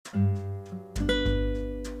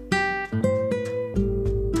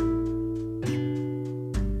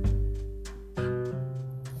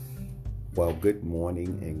Good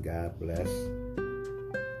morning and God bless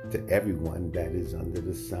to everyone that is under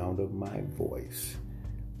the sound of my voice.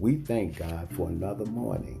 We thank God for another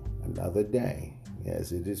morning, another day.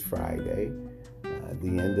 Yes, it is Friday, the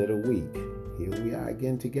end of the week. Here we are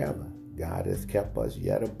again together. God has kept us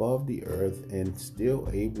yet above the earth and still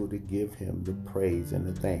able to give him the praise and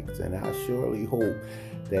the thanks. And I surely hope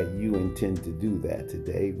that you intend to do that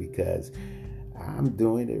today, because I'm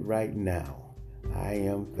doing it right now. I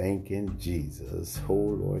am thanking Jesus. Oh,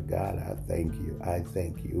 Lord God, I thank you. I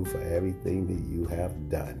thank you for everything that you have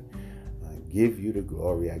done. I give you the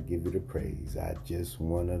glory. I give you the praise. I just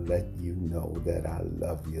want to let you know that I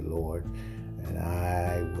love you, Lord, and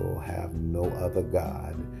I will have no other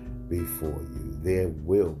God before you. There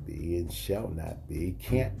will be and shall not be,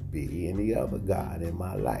 can't be any other God in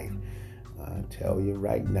my life. I tell you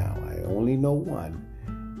right now, I only know one,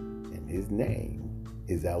 and his name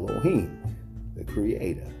is Elohim, the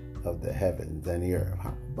creator of the heavens and the earth.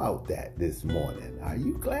 How about that this morning? Are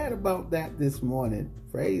you glad about that this morning?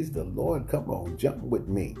 Praise the Lord. Come on, jump with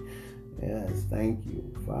me. Yes, thank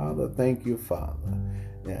you, Father. Thank you, Father.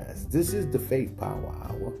 Yes, this is the Faith Power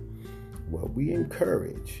Hour, where we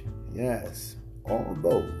encourage, yes, all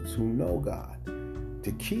those who know God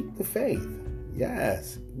to keep the faith.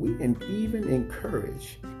 Yes, we can even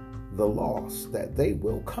encourage the lost that they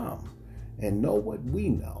will come and know what we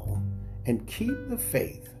know and keep the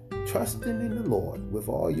faith, trusting in the Lord with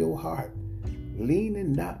all your heart,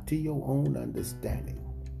 leaning not to your own understanding,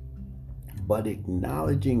 but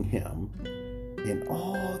acknowledging him in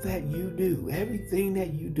all that you do, everything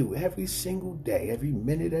that you do, every single day, every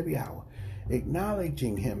minute, every hour,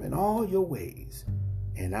 acknowledging him in all your ways.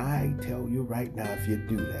 And I tell you right now, if you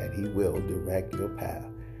do that, he will direct your path.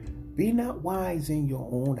 Be not wise in your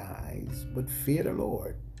own eyes, but fear the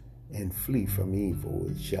Lord and flee from evil.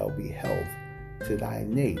 It shall be health to thy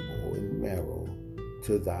navel and marrow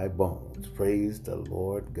to thy bones. Praise the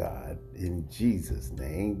Lord God in Jesus'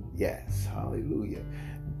 name. Yes, hallelujah.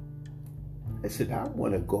 Listen, I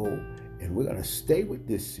want to go, and we're going to stay with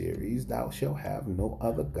this series, Thou Shalt Have No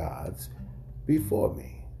Other Gods Before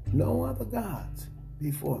Me. No other gods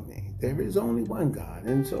before me. There is only one God.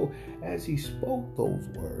 And so as he spoke those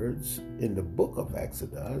words in the book of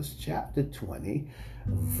Exodus, chapter 20,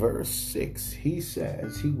 verse 6, he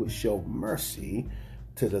says he would show mercy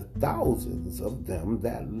to the thousands of them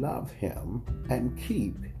that love him and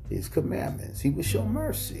keep his commandments. He would show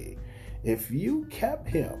mercy. If you kept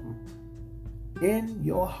him in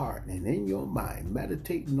your heart and in your mind,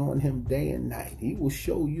 meditating on him day and night, he will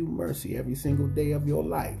show you mercy every single day of your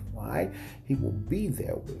life. All right? He will be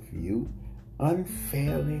there with you.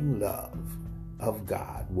 Unfailing love of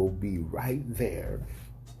God will be right there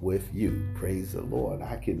with you. Praise the Lord.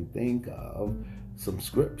 I can think of some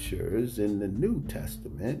scriptures in the New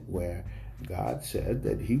Testament where God said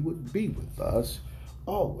that he would be with us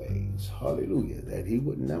always. Hallelujah. That he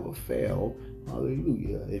would never fail.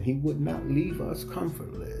 Hallelujah. And he would not leave us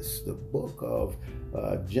comfortless. The book of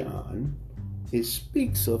John, it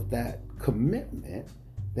speaks of that commitment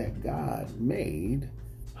that God made,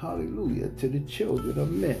 hallelujah, to the children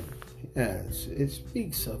of men. Yes, it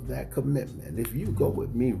speaks of that commitment. If you go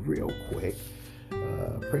with me real quick,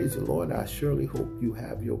 praise the Lord, I surely hope you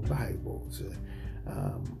have your Bibles.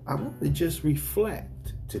 I want to just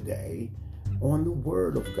reflect today on the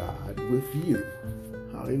Word of God with you.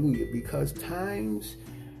 Hallelujah. Because times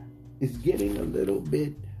is getting a little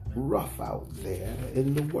bit rough out there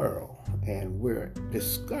in the world. And we're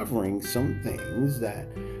discovering some things that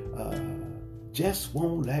just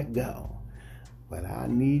won't let go. But I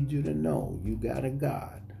need you to know you got a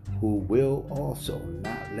God who will also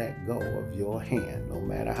not let go of your hand. No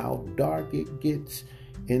matter how dark it gets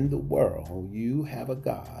in the world, you have a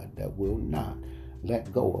God that will not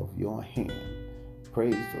let go of your hand.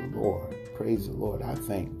 Praise the Lord. Praise the Lord. I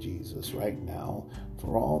thank Jesus right now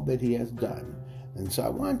for all that he has done. And so I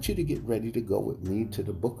want you to get ready to go with me to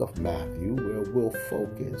the book of Matthew, where we'll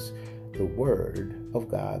focus the word of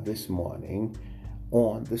God this morning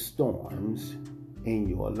on the storms in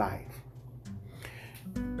your life.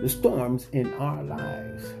 The storms in our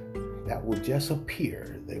lives that will just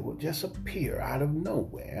appear. They will just appear out of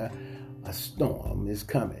nowhere. A storm is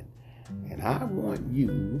coming. And I want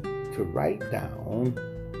you to write down,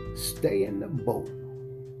 stay in the boat.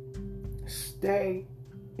 Stay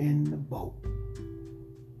in the boat.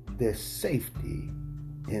 There's safety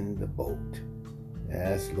in the boat.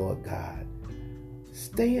 Yes, Lord God.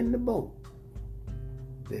 Stay in the boat.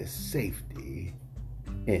 There's safety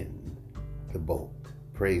in the boat.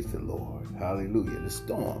 Praise the Lord. Hallelujah. The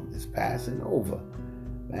storm is passing over.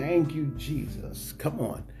 Thank you, Jesus. Come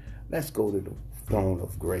on. Let's go to the throne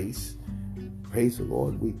of grace. Praise the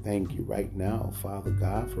Lord. We thank you right now, Father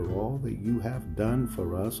God, for all that you have done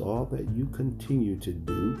for us, all that you continue to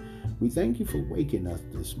do. We thank you for waking us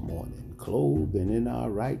this morning, clothed and in our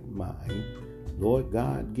right mind. Lord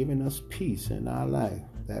God, giving us peace in our life,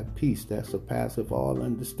 that peace that surpasses all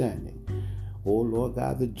understanding. Oh, Lord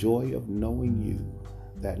God, the joy of knowing you,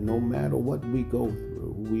 that no matter what we go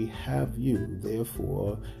through, we have you,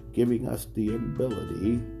 therefore giving us the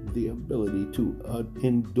ability to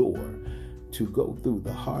endure, to go through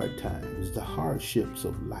the hard times, the hardships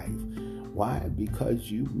of life. Why?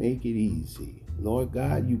 Because you make it easy. Lord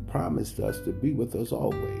God, you promised us to be with us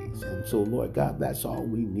always. And so, Lord God, that's all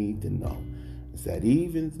we need to know, is that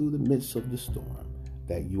even through the midst of the storm,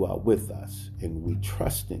 that you are with us, and we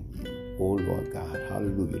trust in you, oh Lord God,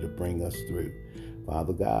 hallelujah, to bring us through.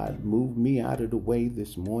 Father God, move me out of the way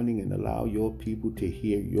this morning and allow your people to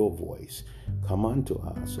hear your voice. Come unto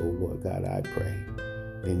us, oh Lord God, I pray.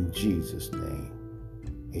 In Jesus' name,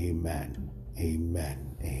 amen,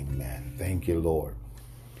 amen, amen. Thank you, Lord.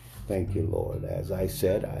 Thank you, Lord. As I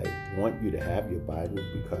said, I want you to have your Bible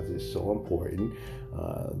because it's so important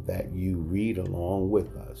that you read along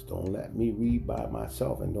with us. Don't let me read by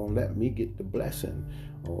myself, and don't let me get the blessing,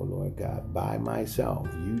 oh Lord God, by myself.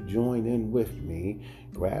 You join in with me.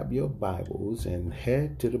 Grab your Bibles and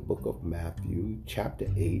head to the book of Matthew, chapter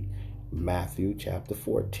 8, Matthew, chapter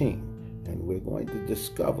 14. And we're going to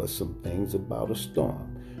discover some things about a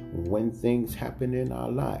storm. When things happen in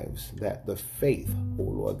our lives, that the faith, oh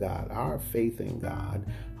Lord God, our faith in God,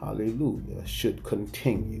 hallelujah, should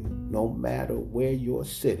continue. No matter where you're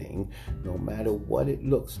sitting, no matter what it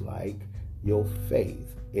looks like, your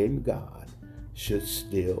faith in God should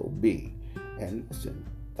still be. And listen,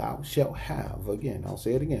 thou shalt have, again, I'll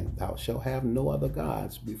say it again, thou shalt have no other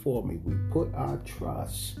gods before me. We put our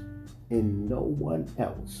trust in no one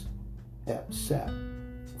else except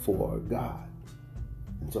for God.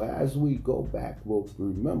 And so as we go back, we'll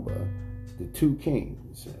remember the two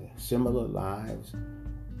kings, similar lives,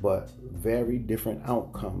 but very different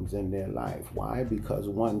outcomes in their life. Why? Because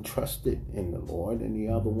one trusted in the Lord and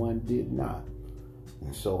the other one did not.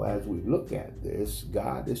 And so as we look at this,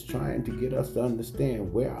 God is trying to get us to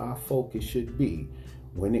understand where our focus should be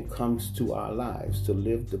when it comes to our lives, to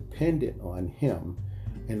live dependent on Him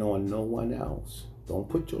and on no one else. Don't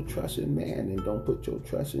put your trust in man, and don't put your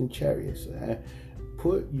trust in chariots.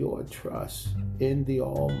 Put your trust in the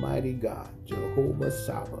Almighty God, Jehovah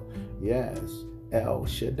Sabbath. Yes, El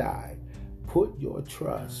Shaddai. Put your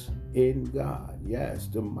trust in God. Yes,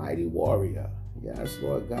 the mighty warrior. Yes,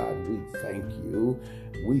 Lord God, we thank you.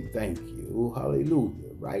 We thank you.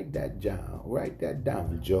 Hallelujah. Write that down. Write that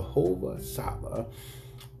down. Jehovah Sabbath,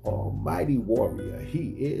 Almighty warrior.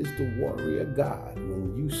 He is the warrior God.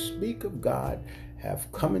 When you speak of God,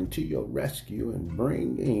 have come into your rescue and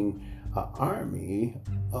bringing an army,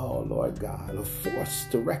 oh Lord God, a force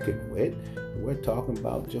to reckon with. We're talking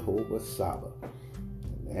about Jehovah Sabbath.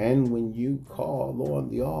 And when you call on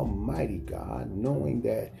the Almighty God, knowing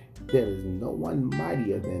that there is no one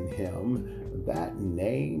mightier than Him, that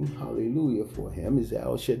name, hallelujah, for Him is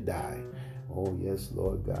El Shaddai. Oh yes,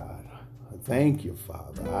 Lord God. Thank you,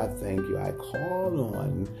 Father. I thank you. I call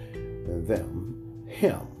on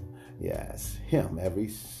Him. Yes, Him every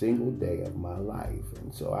single day of my life.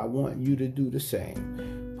 And so I want you to do the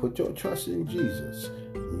same. Put your trust in Jesus.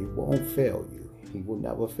 He won't fail you. He will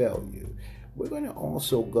never fail you. We're going to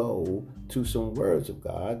also go to some words of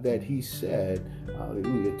God that He said,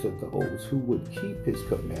 hallelujah, to those who would keep His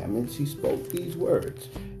commandments. He spoke these words.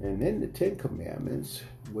 And in the 10 Commandments,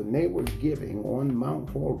 when they were giving on Mount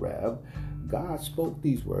Horeb, God spoke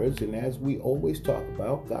these words, and as we always talk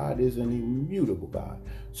about, God is an immutable God.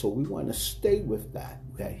 So we want to stay with that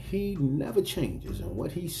He never changes, and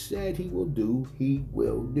what He said He will do, He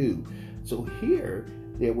will do. So here,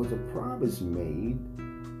 there was a promise made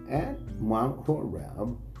at Mount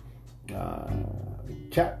Horeb,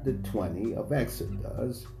 chapter 20 of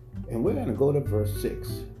Exodus, and we're going to go to verse 6.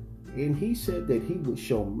 And He said that He would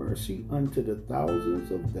show mercy unto the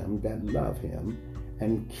thousands of them that love Him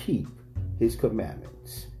and keep His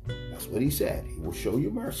commandments. That's what He said. He will show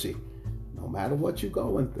you mercy. No matter what you're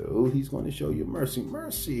going through, He's going to show you mercy.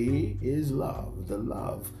 Mercy is love, the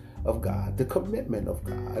love of God, the commitment of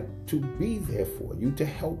God to be there for you, to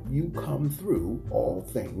help you come through all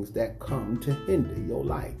things that come to hinder your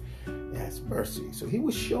life. That's mercy. So He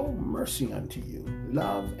will show mercy unto you,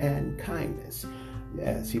 love and kindness.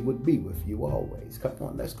 Yes, He would be with you always. Come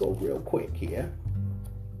on, let's go real quick here.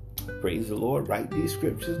 Praise the Lord. Write these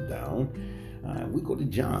scriptures down. We go to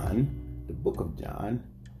John, the book of John,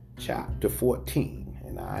 chapter 14.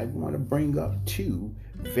 And I want to bring up two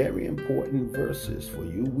very important verses for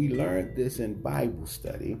you. We learned this in Bible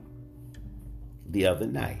study the other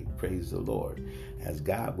night, praise the Lord, as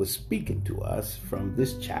God was speaking to us from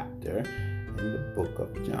this chapter in the book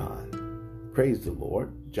of John. Praise the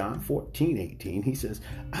Lord. John 14:18, he says,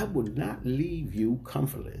 I will not leave you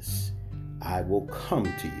comfortless. I will come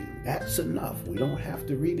to you. That's enough. We don't have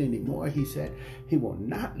to read anymore. He said he will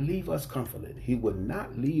not leave us comforted. He will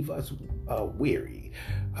not leave us weary.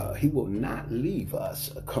 He will not leave us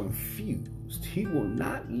confused. He will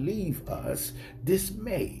not leave us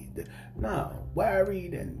dismayed. No,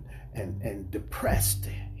 worried and depressed.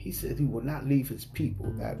 He said he will not leave his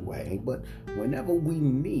people that way. But whenever we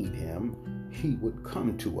need him, he would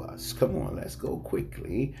come to us. Come on, let's go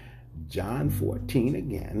quickly. John 14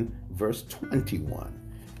 again, verse 21.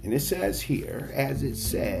 And it says here, as it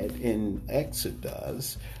said in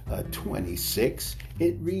Exodus 26,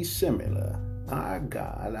 it reads similar. Our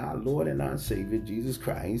God, our Lord and our Savior, Jesus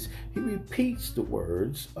Christ, he repeats the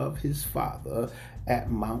words of his Father at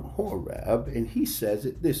Mount Horeb, and he says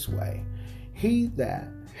it this way. He that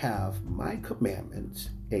hath my commandments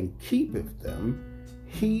and keepeth them,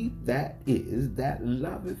 he that is that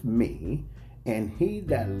loveth me, and he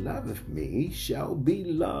that loveth me shall be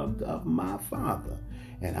loved of my Father,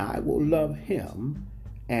 and I will love him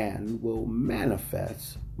and will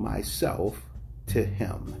manifest myself to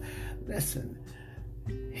him. Listen,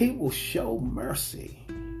 he will show mercy.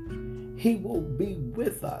 He will be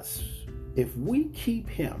with us if we keep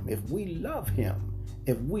him, if we love him,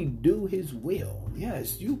 if we do his will.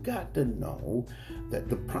 Yes, you got to know that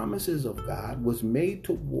the promises of God was made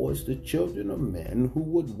towards the children of men who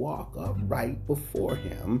would walk upright before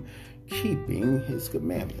him, keeping his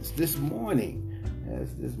commandments. This morning,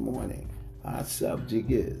 our subject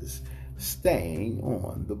is staying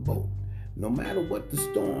on the boat. No matter what the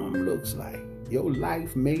storm looks like, your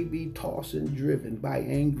life may be tossed and driven by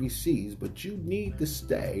angry seas, but you need to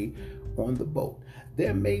stay on the boat.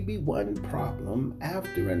 There may be one problem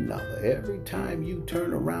after another. Every time you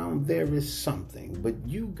turn around, there is something, but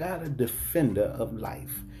you got a defender of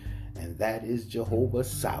life, and that is Jehovah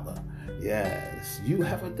Sabbath. Yes, you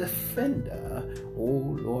have a defender,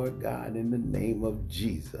 oh Lord God, in the name of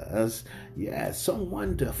Jesus. Yes,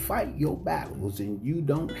 someone to fight your battles, and you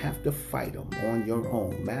don't have to fight them on your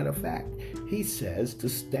own. Matter of fact, he says to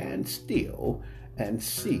stand still and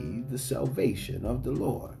see the salvation of the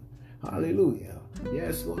Lord. Hallelujah.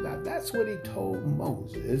 Yes, Lord God. That's what he told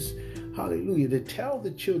Moses. Hallelujah. To tell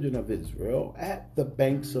the children of Israel at the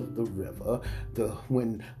banks of the river,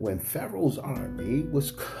 when Pharaoh's army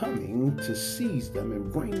was coming to seize them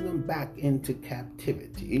and bring them back into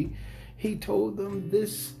captivity, he told them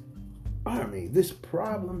this army, this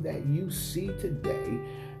problem that you see today,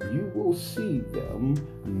 you will see them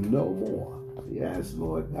no more. Yes,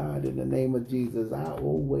 Lord God, in the name of Jesus, I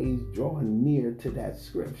always draw near to that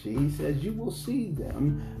scripture. He says, you will see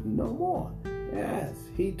them no more. Yes,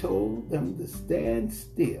 he told them to stand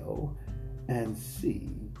still and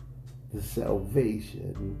see the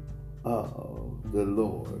salvation of the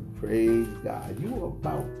Lord. Praise God. You are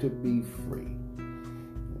about to be free.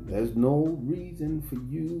 There's no reason for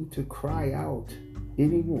you to cry out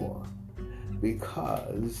anymore,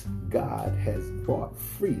 because God has brought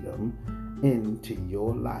freedom into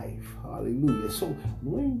your life. Hallelujah. So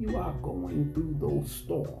when you are going through those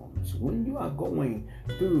storms, when you are going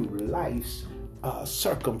through life's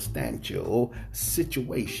circumstantial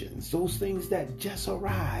situations, those things that just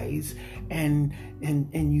arise, and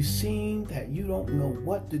you seem that you don't know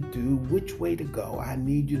what to do, which way to go, I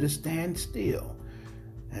need you to stand still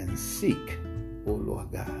and seek, oh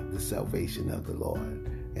Lord God, the salvation of the Lord.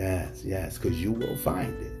 Yes, because you will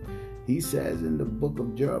find it. He says in the book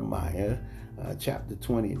of Jeremiah, chapter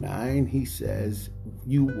 29, he says,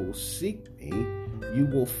 you will seek me, you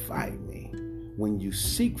will find me when you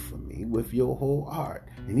seek for me with your whole heart.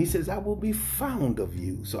 And he says, I will be found of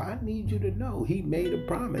you. So I need you to know he made a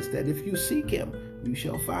promise that if you seek him, you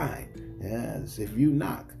shall find. Yes, if you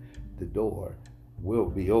knock, the door will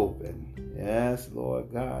be open. Yes,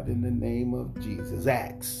 Lord God, in the name of Jesus,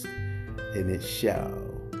 ask, and it shall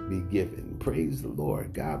be given. Praise the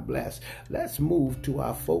Lord. God bless. Let's move to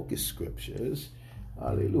our focus scriptures.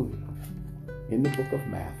 Hallelujah. In the book of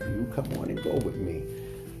Matthew. Come on and go with me.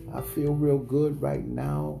 I feel real good right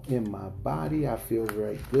now in my body. I feel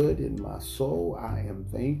very good in my soul. I am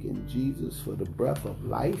thanking Jesus for the breath of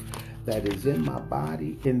life that is in my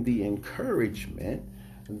body and the encouragement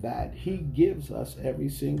that he gives us every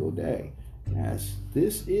single day. Yes,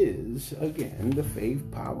 this is, again, the Faith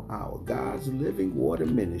Power Hour, God's Living Water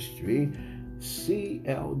Ministry,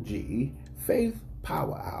 CLG, Faith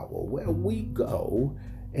Power Hour, where we go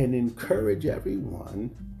and encourage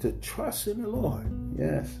everyone to trust in the Lord.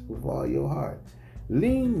 Yes, with all your heart.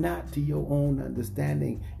 Lean not to your own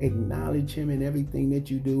understanding. Acknowledge him in everything that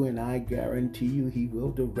you do, and I guarantee you he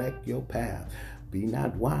will direct your path. Be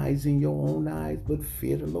not wise in your own eyes, but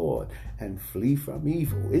fear the Lord and flee from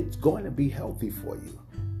evil. It's going to be healthy for you.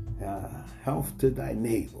 Health to thy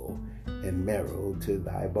navel and marrow to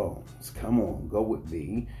thy bones. Come on, go with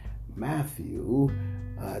me. Matthew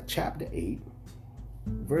chapter 8,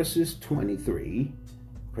 verses 23.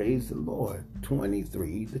 Praise the Lord.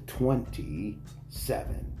 23 to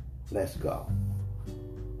 27. Let's go.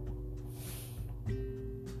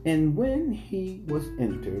 And when he was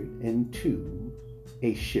entered into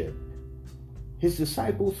a ship, his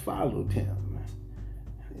disciples followed him.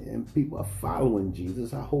 And people are following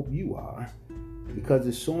Jesus. I hope you are, because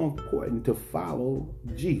it's so important to follow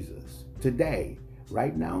Jesus today,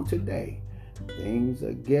 right now, today. Things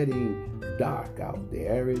are getting dark out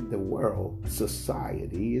there in the world.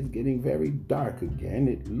 Society is getting very dark again.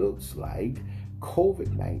 It looks like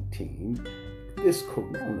COVID-19, this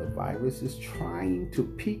coronavirus, is trying to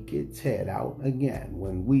peek its head out again.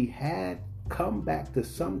 When we had come back to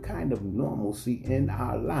some kind of normalcy in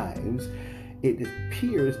our lives, it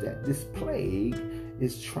appears that this plague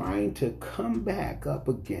is trying to come back up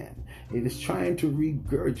again. It is trying to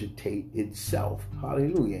regurgitate itself,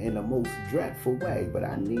 hallelujah, in the most dreadful way. But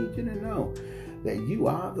I need you to know that you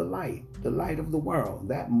are the light of the world.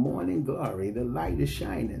 That morning glory, the light is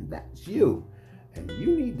shining. That's you. And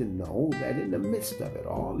you need to know that in the midst of it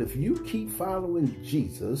all, if you keep following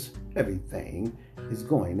Jesus, everything is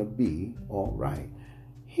going to be all right.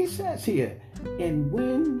 He says here, and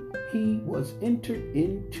when he was entered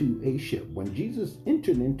into a ship, when Jesus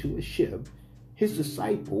entered into a ship, his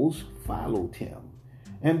disciples followed him.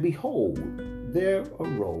 And behold, there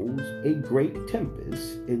arose a great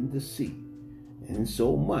tempest in the sea,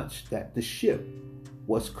 insomuch that the ship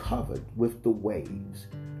was covered with the waves.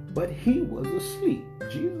 But he was asleep.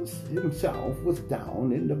 Jesus himself was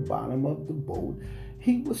down in the bottom of the boat.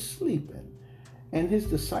 He was sleeping. And his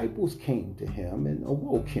disciples came to him and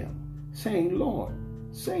awoke him, saying, Lord,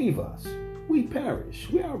 save us. We perish.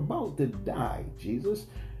 We are about to die, Jesus.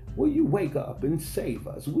 Will you wake up and save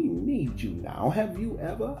us? We need you now. Have you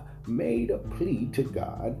ever made a plea to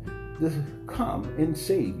God to come and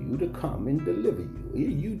save you, to come and deliver you?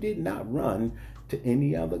 You did not run to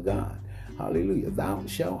any other God. Hallelujah. Thou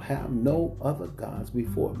shalt have no other gods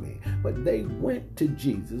before me. But they went to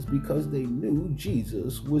Jesus because they knew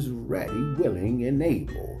Jesus was ready, willing, and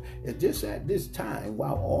able. And just at this time,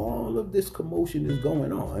 while all of this commotion is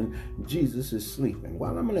going on, Jesus is sleeping.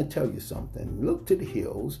 Well, I'm going to tell you something. Look to the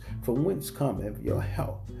hills, from whence cometh your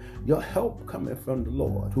help. Your help cometh from the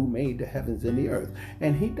Lord, who made the heavens and the earth.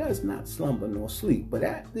 And he does not slumber nor sleep. But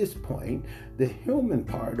at this point, the human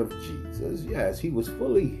part of Jesus, yes, he was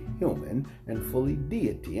fully human and fully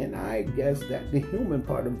deity. And I guess that the human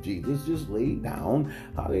part of Jesus just laid down,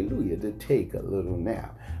 hallelujah, to take a little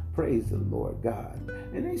nap. Praise the Lord God.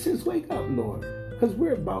 And he says, wake up, Lord, because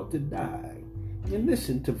we're about to die. And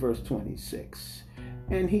listen to verse 26.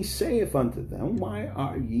 And he saith unto them, why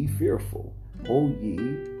are ye fearful, O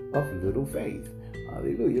ye of little faith?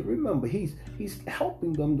 Hallelujah. Remember, he's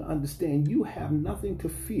helping them to understand you have nothing to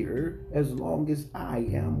fear as long as I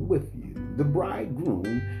am with you. The bridegroom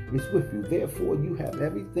is with you. Therefore, you have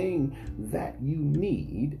everything that you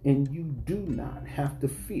need, and you do not have to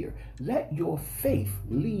fear. Let your faith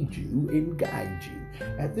lead you and guide you.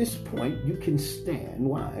 At this point, you can stand.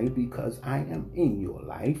 Why? Because I am in your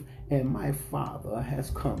life, and my Father has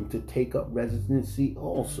come to take up residency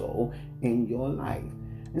also in your life.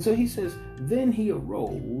 And so he says, then he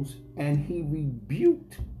arose and he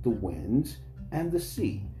rebuked the winds and the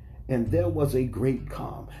sea, and there was a great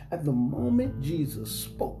calm. At the moment Jesus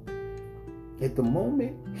spoke, at the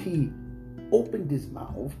moment he opened his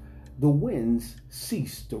mouth, the winds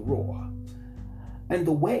ceased to roar, and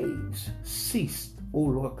the waves ceased, oh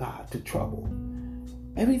Lord God, to trouble.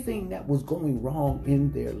 Everything that was going wrong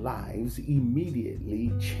in their lives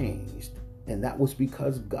immediately changed. And that was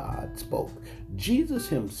because God spoke. Jesus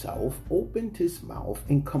himself opened his mouth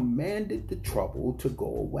and commanded the trouble to go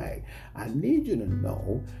away. I need you to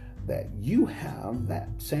know that you have that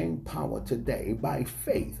same power today. By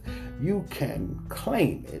faith, you can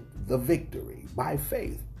claim it, the victory. By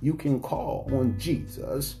faith, you can call on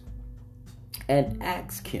Jesus and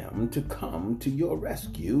ask him to come to your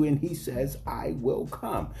rescue. And he says, I will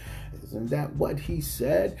come. Isn't that what he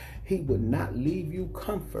said? He would not leave you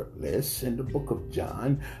comfortless in the book of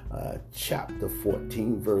John. chapter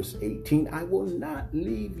 14, verse 18. I will not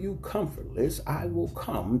leave you comfortless. I will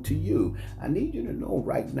come to you. I need you to know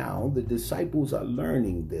right now the disciples are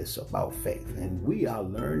learning this about faith, and we are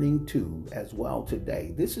learning too as well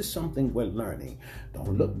today. This is something we're learning.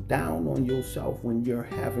 Don't look down on yourself when you're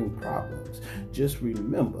having problems. Just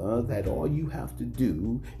remember that all you have to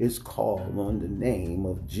do is call on the name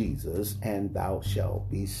of Jesus and thou shalt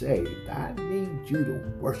be saved. I need you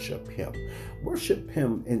to worship him. Worship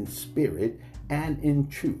him in spirit and in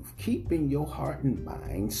truth, keeping your heart and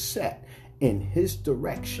mind set in his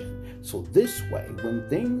direction. So this way, when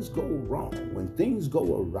things go wrong, when things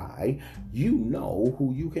go awry, you know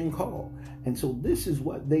who you can call. And so this is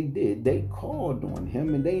what they did. They called on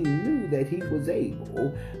him and they knew that he was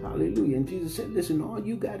able. Hallelujah. And Jesus said, listen, all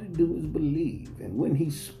you got to do is believe. And when he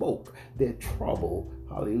spoke, their trouble,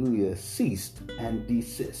 hallelujah, ceased and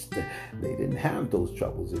desist. They didn't have those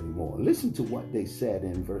troubles anymore. Listen to what they said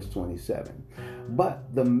in verse 27.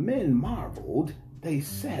 But the men marveled. They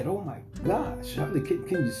said, oh my gosh, can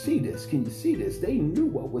you see this? Can you see this? They knew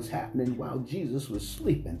what was happening while Jesus was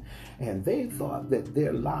sleeping, and they thought that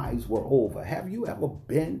their lives were over. Have you ever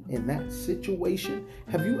been in that situation?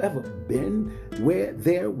 Have you ever been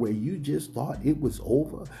where you just thought it was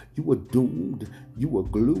over? You were doomed. You were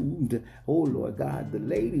glued. Oh, Lord God, the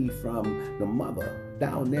lady from the mother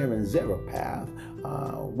down there in Zarephath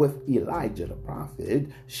with Elijah the prophet,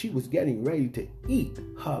 she was getting ready to eat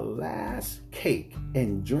her last cake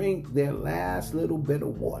and drink their last little bit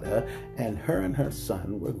of water, and her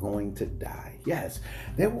son were going to die. Yes,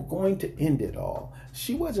 they were going to end it all.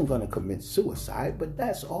 She wasn't going to commit suicide, but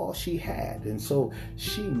that's all she had. And so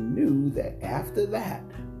she knew that after that,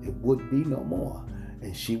 it would be no more.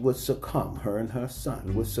 And she would succumb, her and her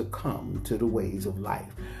son would succumb to the ways of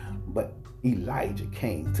life. But Elijah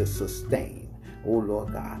came to sustain. Oh,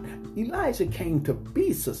 Lord God. Elijah came to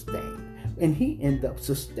be sustained. And he ended up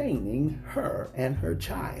sustaining her and her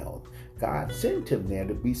child. God sent him there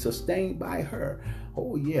to be sustained by her.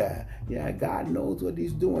 Oh, yeah, God knows what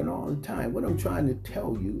he's doing all the time. What I'm trying to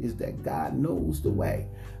tell you is that God knows the way.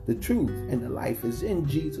 The truth and the life is in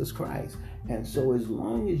Jesus Christ. And so as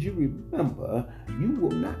long as you remember, you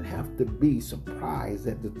will not have to be surprised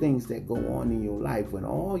at the things that go on in your life when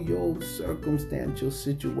all your circumstantial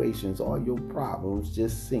situations, all your problems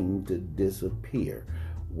just seem to disappear.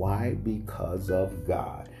 Why? Because of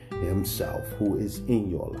God himself, who is in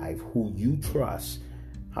your life, who you trust,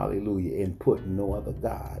 hallelujah, and put no other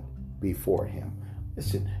God before him.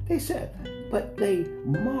 Listen, they said, but they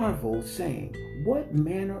marveled, saying, what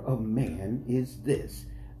manner of man is this,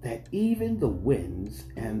 that even the winds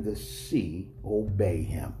and the sea obey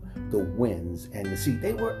him? The winds and the sea.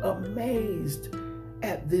 They were amazed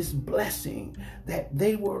at this blessing, that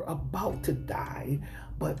they were about to die,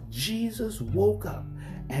 but Jesus woke up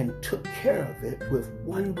and took care of it with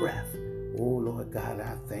one breath. Oh, Lord God,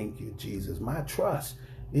 I thank you, Jesus. My trust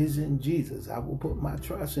is in Jesus. I will put my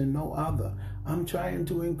trust in no other. I'm trying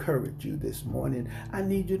to encourage you this morning. I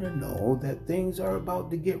need you to know that things are about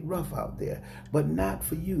to get rough out there, but not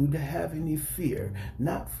for you to have any fear,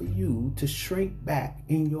 not for you to shrink back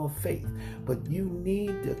in your faith, but you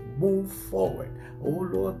need to move forward. Oh,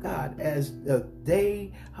 Lord God, as the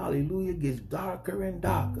day, hallelujah, gets darker and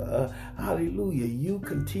darker, hallelujah, you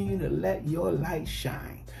continue to let your light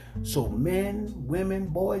shine. So men, women,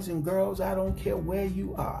 boys, and girls, I don't care where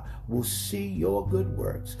you are, will see your good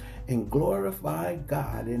works and glorify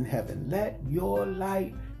God in heaven. Let your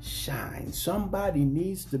light shine. Somebody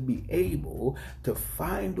needs to be able to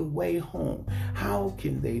find a way home. How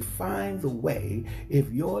can they find the way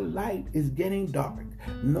if your light is getting dark?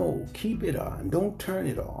 No, keep it on. Don't turn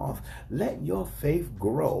it off. Let your faith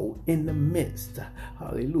grow in the midst,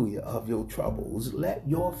 hallelujah, of your troubles. Let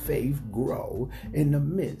your faith grow in the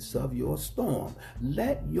midst of your storm.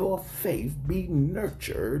 Let your faith be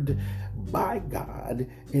nurtured by God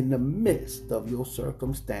in the midst of your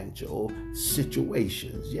circumstantial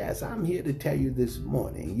situations. Yes, I'm here to tell you this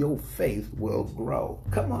morning, your faith will grow.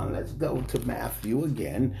 Come on, let's go to Matthew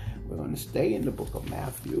again. We're going to stay in the book of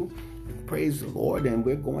Matthew. Praise the Lord. And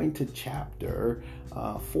we're going to chapter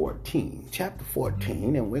 14. Chapter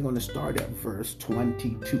 14, and we're going to start at verse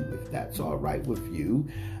 22. If that's all right with you,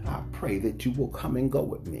 I pray that you will come and go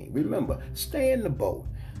with me. Remember, stay in the boat.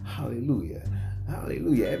 Hallelujah.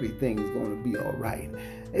 hallelujah, everything is going to be all right.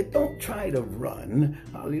 And don't try to run,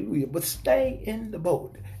 hallelujah, but stay in the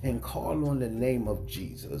boat and call on the name of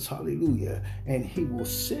Jesus, hallelujah, and he will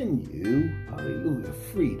send you, hallelujah,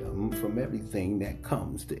 freedom from everything that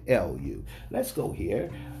comes to ail you. Let's go here.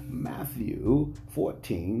 Matthew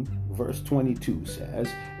 14, verse 22 says,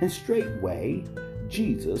 and straightway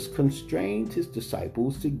Jesus constrained his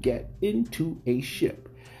disciples to get into a ship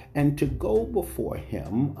and to go before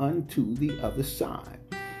him unto the other side,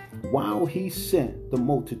 while he sent the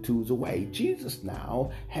multitudes away. Jesus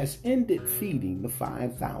now has ended feeding the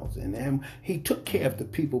 5,000, and he took care of the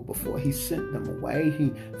people before he sent them away.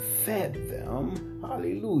 He fed them,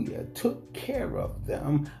 hallelujah, took care of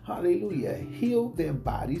them, hallelujah, healed their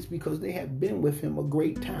bodies because they had been with him a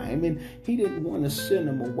great time, and he didn't want to send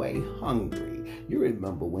them away hungry. You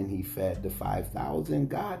remember when he fed the 5,000,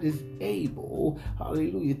 God is able,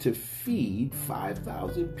 hallelujah, to feed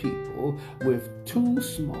 5,000 people with 2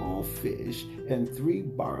 small fish and 3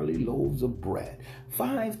 barley loaves of bread.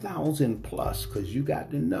 5,000 plus, because you got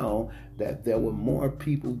to know that there were more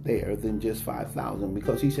people there than just 5,000,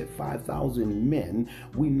 because he said 5,000 men.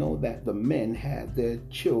 We know that the men had their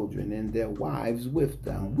children and their wives with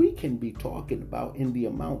them. We can be talking about in the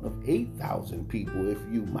amount of 8,000 people, if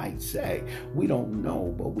you might say. We don't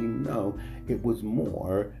know, but we know it was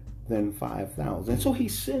more than 5,000. So he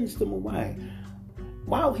sends them away.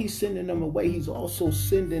 While he's sending them away, he's also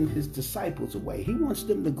sending his disciples away. He wants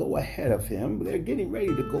them to go ahead of him. They're getting ready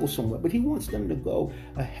to go somewhere, but he wants them to go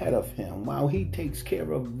ahead of him while he takes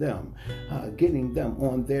care of them, getting them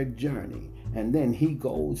on their journey. And then he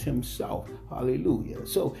goes himself. Hallelujah.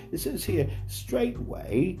 So it says here,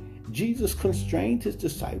 straightway, Jesus constrained his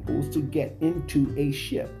disciples to get into a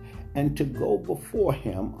ship and to go before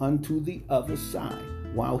him unto the other side,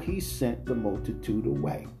 while he sent the multitude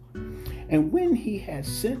away. And when he had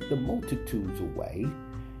sent the multitudes away,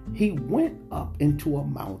 he went up into a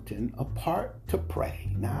mountain apart to pray.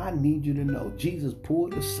 Now, I need you to know, Jesus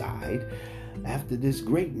pulled aside after this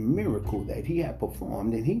great miracle that he had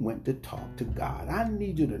performed, and he went to talk to God. I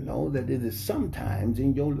need you to know that it is sometimes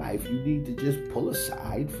in your life you need to just pull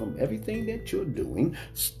aside from everything that you're doing,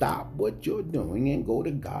 stop what you're doing, and go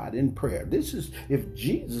to God in prayer. This is, if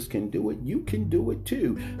Jesus can do it, you can do it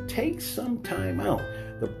too. Take some time out.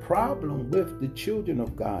 The problem with the children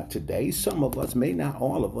of God today, some of us, may not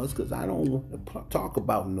all of us, because I don't want to talk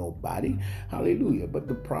about nobody, hallelujah, but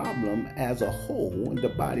the problem as a whole in the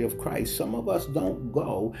body of Christ, some of us don't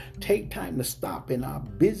go, take time to stop in our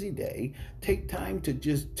busy day, take time to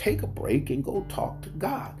just take a break and go talk to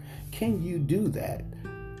God. Can you do that?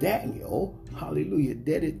 Daniel, hallelujah,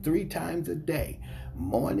 did it 3 times a day.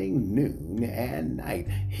 Morning, noon, and night.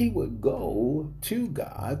 He would go to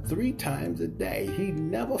God 3 times a day. He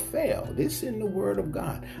never failed. It's in the Word of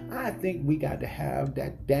God. I think we got to have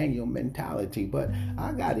that Daniel mentality, but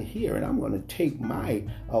I got to hear it. I'm going to take my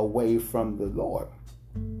away from the Lord.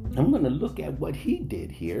 I'm going to look at what he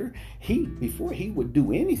did here. Before he would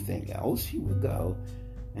do anything else, he would go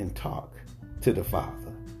and talk to the Father.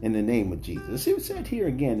 In the name of Jesus. It was said here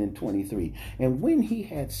again in 23, and when he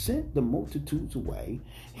had sent the multitudes away,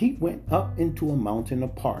 he went up into a mountain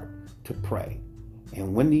apart to pray.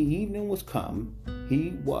 And when the evening was come,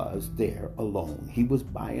 he was there alone. He was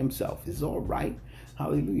by himself. It's all right,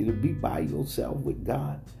 hallelujah, to be by yourself with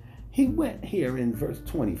God. He went here in verse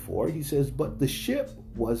 24. He says, but the ship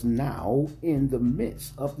was now in the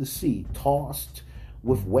midst of the sea, tossed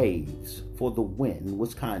with waves, for the wind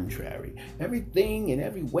was contrary. Everything and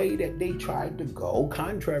every way that they tried to go,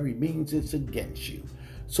 contrary means it's against you.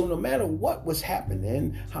 So no matter what was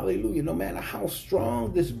happening, hallelujah, no matter how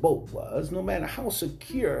strong this boat was, no matter how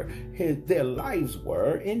secure their lives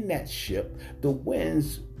were in that ship, the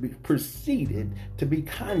winds proceeded to be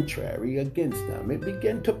contrary against them. It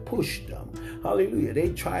began to push them. Hallelujah.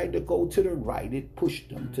 They tried to go to the right, it pushed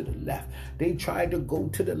them to the left. They tried to go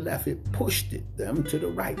to the left, it pushed them to the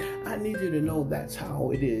right. I need you to know that's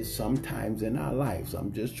how it is sometimes in our lives.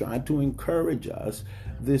 I'm just trying to encourage us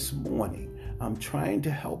this morning. I'm trying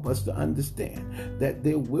to help us to understand that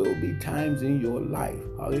there will be times in your life,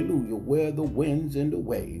 hallelujah, where the winds and the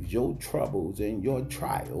waves, your troubles and your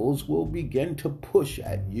trials will begin to push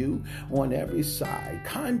at you on every side.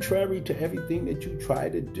 Contrary to everything that you try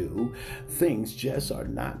to do, things just are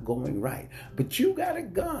not going right. But you got a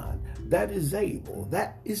God that is able.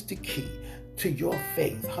 That is the key to your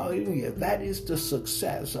faith. Hallelujah. That is the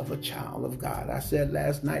success of a child of God. I said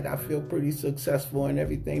last night, I feel pretty successful in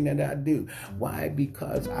everything that I do. Why?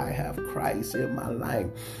 Because I have Christ in my life.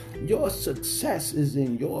 Your success is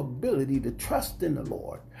in your ability to trust in the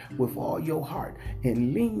Lord with all your heart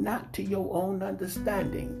and lean not to your own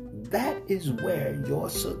understanding. That is where your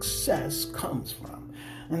success comes from.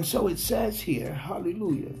 And so it says here,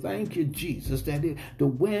 hallelujah, thank you, Jesus, that the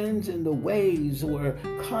winds and the waves were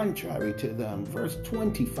contrary to them. Verse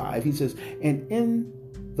 25, he says, and in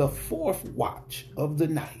the fourth watch of the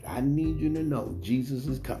night, I need you to know Jesus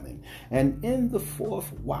is coming. And in the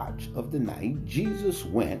fourth watch of the night, Jesus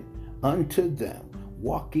went unto them,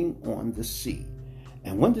 walking on the sea.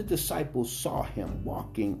 And when the disciples saw him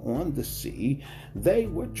walking on the sea, they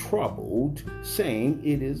were troubled, saying,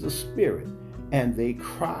 it is a spirit. And they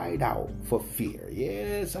cried out for fear.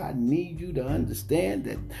 Yes, I need you to understand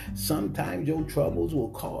that sometimes your troubles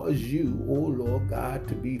will cause you, oh Lord God,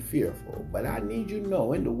 to be fearful. But I need you to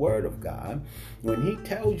know in the Word of God, when he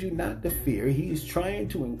tells you not to fear, he's trying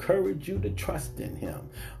to encourage you to trust in him.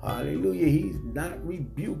 Hallelujah. He's not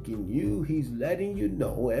rebuking you. He's letting you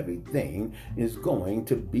know everything is going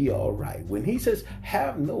to be all right. When he says,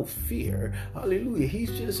 have no fear, hallelujah,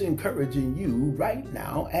 he's just encouraging you right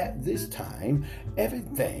now at this time.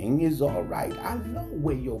 Everything is all right. I know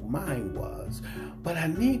where your mind was, but I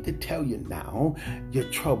need to tell you now, your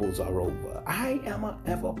troubles are over. I am an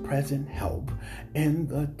ever-present help in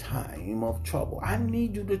the time of trouble. I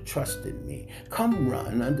need you to trust in me. Come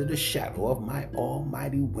run under the shadow of my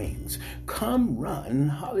almighty wings. Come run,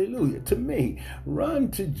 hallelujah, to me.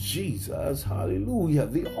 Run to Jesus, hallelujah,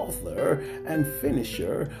 the author and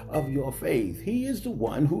finisher of your faith. He is the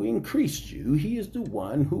one who increased you. He is the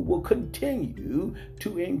one who will continue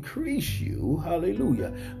to increase you,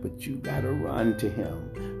 hallelujah, but you got to run to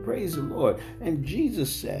him. Praise the Lord. And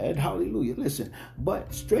Jesus said, hallelujah, listen,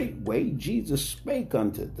 but straightway Jesus spake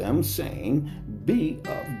unto them, saying, be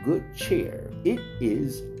of good cheer, it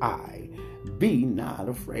is I, be not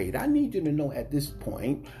afraid. I need you to know at this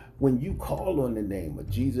point, when you call on the name of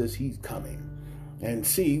Jesus, he's coming. And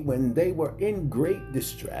see, when they were in great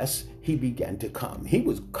distress, he began to come. He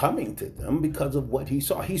was coming to them because of what he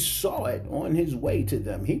saw. He saw it on his way to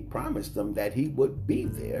them. He promised them that he would be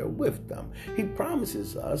there with them. He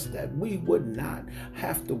promises us that we would not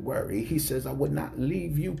have to worry. He says, I would not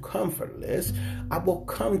leave you comfortless. I will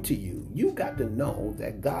come to you. You got to know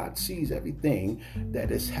that God sees everything that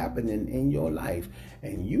is happening in your life.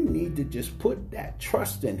 And you need to just put that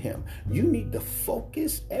trust in him. You need to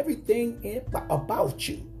focus everything about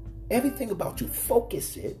you. Everything about you,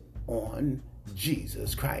 focus it on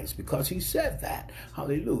Jesus Christ, because he said that,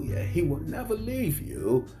 hallelujah, he will never leave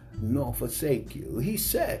you nor forsake you. He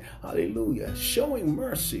said, hallelujah, showing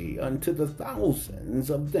mercy unto the thousands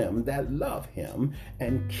of them that love him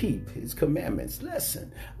and keep his commandments.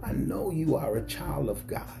 Listen, I know you are a child of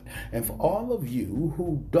God, and for all of you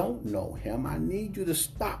who don't know him, I need you to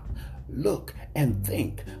stop, look, and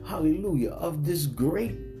think, hallelujah, of this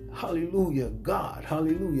great, hallelujah, God,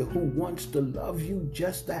 hallelujah, who wants to love you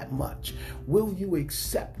just that much. Will you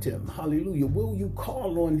accept him? Hallelujah. Will you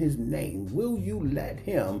call on his name? Will you let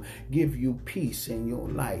him give you peace in your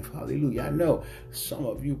life? Hallelujah. I know some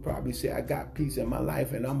of you probably say, I got peace in my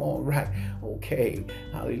life and I'm all right. Okay.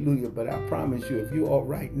 Hallelujah. But I promise you, if you're all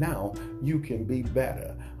right now, you can be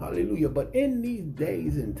better. Hallelujah. But in these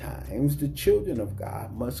days and times, the children of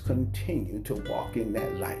God must continue to walk in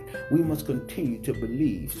that light. We must continue to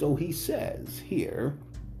believe. So he says here,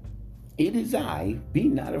 it is I, be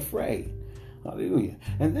not afraid. Hallelujah.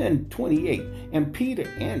 And then 28, and Peter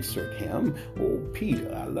answered him. Oh,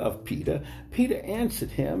 Peter, I love Peter. Peter answered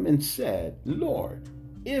him and said, Lord,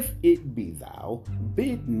 if it be thou,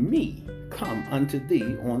 bid me come unto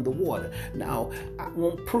thee on the water. Now, I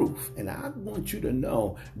want proof, and I want you to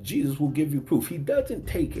know Jesus will give you proof. He doesn't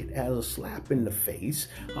take it as a slap in the face,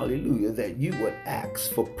 hallelujah, that you would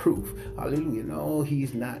ask for proof. Hallelujah. No,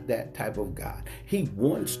 he's not that type of God. He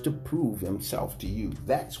wants to prove himself to you.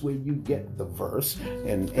 That's where you get the verse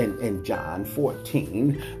in John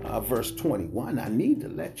 14, verse 21. I need to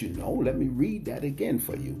let you know. Let me read that again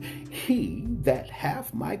for you. He that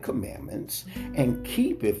hath my commandments and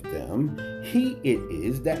keepeth them, he it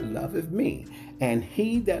is that loveth me, and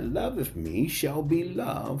he that loveth me shall be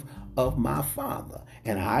loved of my Father,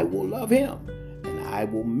 and I will love him, and I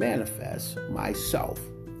will manifest myself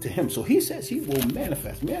to him. So he says he will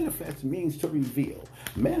manifest. Manifest means to reveal.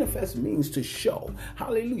 Manifest means to show.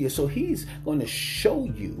 Hallelujah. So he's going to show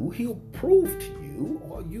you. He'll prove to you,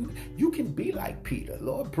 or you can be like Peter.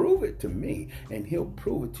 Lord, prove it to me. And he'll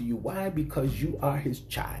prove it to you. Why? Because you are his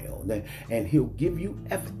child. And he'll give you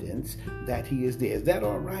evidence that he is there. Is that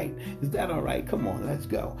all right? Is that all right? Come on, let's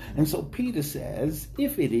go. And so Peter says,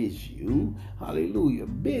 if it is you, hallelujah,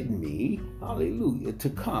 bid me, hallelujah, to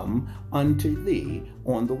come unto thee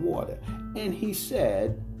on the water. And he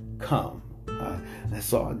said, come.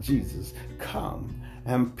 That's all, Jesus, come.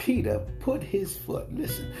 And Peter put his foot,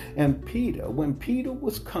 listen, and Peter, when Peter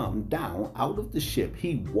was come down out of the ship,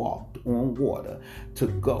 he walked on water to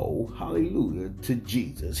go, hallelujah, to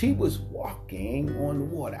Jesus. He was walking on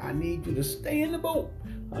water. I need you to stay in the boat.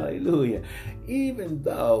 Hallelujah. Even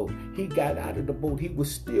though he got out of the boat, he was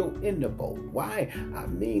still in the boat. Why? I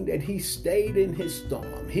mean that he stayed in his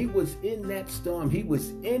storm. He was in that storm. He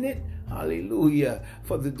was in it. Hallelujah,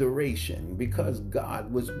 for the duration, because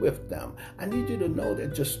God was with them. I need you to know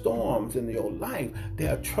that your storms in your life, they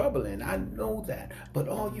are troubling. I know that. But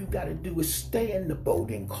all you got to do is stay in the boat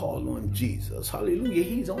and call on Jesus. Hallelujah.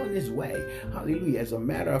 He's on his way. Hallelujah. As a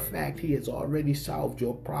matter of fact, he has already solved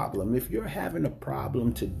your problem. If you're having a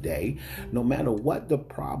problem today, no matter what the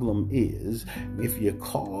problem is, if you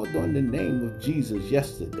called on the name of Jesus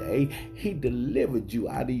yesterday, he delivered you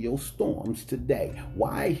out of your storms today.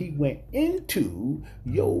 Why? He went into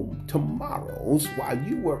your tomorrows while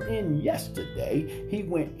you were in yesterday. He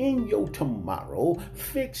went in your tomorrow,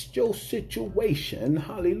 fixed your situation.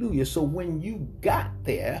 Hallelujah. So when you got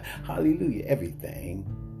there, hallelujah, everything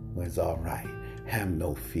was all right. Have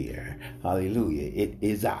no fear. Hallelujah. It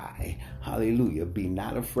is I. Hallelujah. Be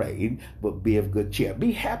not afraid, but be of good cheer.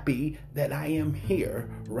 Be happy that I am here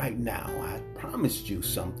right now. I promised you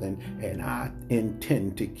something, and I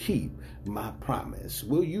intend to keep my promise.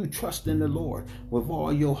 Will you trust in the Lord with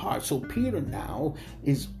all your heart? So Peter now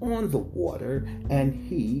is on the water, and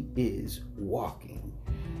he is walking.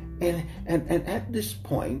 And at this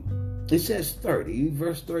point, it says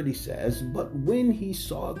verse 30 says, but when he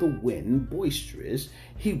saw the wind boisterous,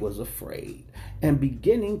 he was afraid, and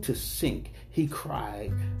beginning to sink, he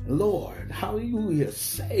cried, Lord, hallelujah,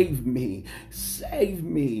 save me,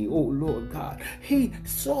 oh Lord God. He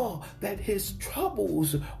saw that his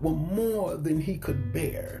troubles were more than he could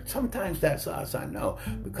bear. Sometimes that's us, I know,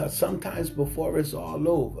 because sometimes before it's all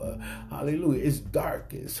over, hallelujah, it's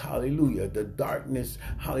darkest, hallelujah. The darkness,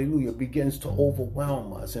 hallelujah, begins to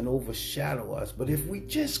overwhelm us and overshadow us. But if we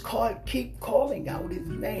just keep calling out his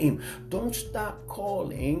name, don't stop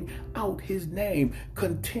calling out his name.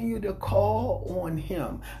 Continue to call on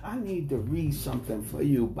him. I need to read something for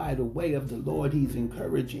you. By the way of the Lord, he's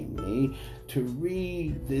encouraging me to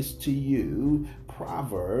read this to you.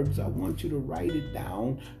 Proverbs, I want you to write it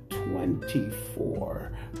down,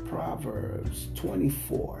 24. Proverbs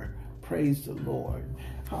 24. Praise the Lord.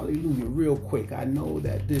 Hallelujah. Real quick, I know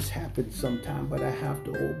that this happens sometime, but I have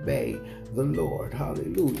to obey the Lord.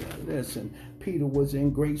 Hallelujah. Listen, Peter was in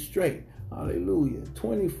great strait. Hallelujah.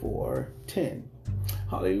 24:10.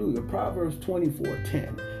 Hallelujah. Proverbs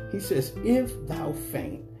 24:10. He says, if thou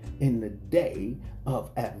faint in the day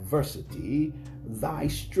of adversity, thy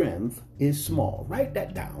strength is small. Write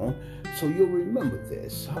that down so you'll remember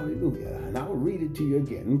this. Hallelujah. And I'll read it to you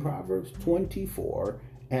again. Proverbs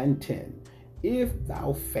 24:10. If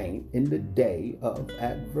thou faint in the day of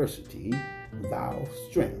adversity, thy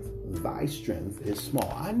strength is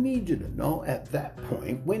small. I need you to know at that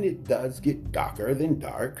point, when it does get darker than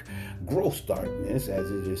dark, gross darkness, as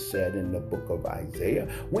it is said in the book of Isaiah,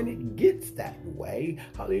 when it gets that way,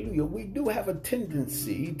 hallelujah, we do have a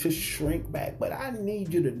tendency to shrink back. But I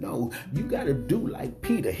need you to know, you got to do like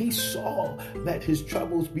Peter. He saw that his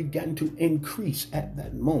troubles began to increase at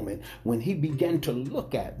that moment when he began to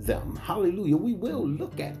look at them. Hallelujah. We will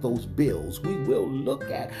look at those bills. We will look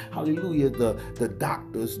at, hallelujah, the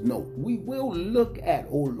doctor's note. We will look at,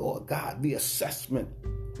 oh Lord God, the assessment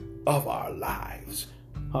of our lives.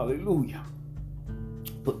 Hallelujah.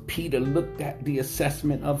 But Peter looked at the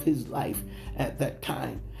assessment of his life at that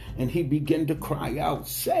time, and he began to cry out,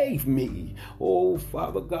 save me. Oh,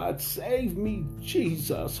 Father God, save me,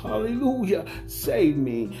 Jesus. Hallelujah. Save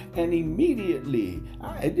me. And immediately,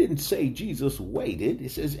 it didn't say Jesus waited.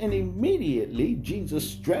 It says, and immediately Jesus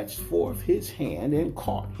stretched forth his hand and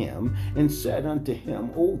caught him and said unto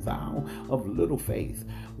him, O thou of little faith,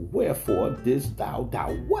 wherefore didst thou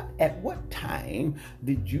doubt? At what time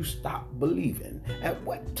did you stop believing? At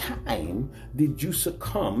what time did you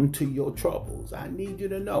succumb to your troubles? I need you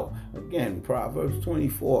to know. Again, Proverbs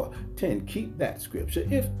 24:10. Keep that scripture.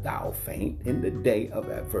 If thou faint in the day of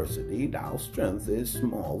adversity, thy strength is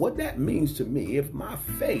small. What that means to me, if my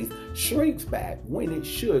faith shrinks back when it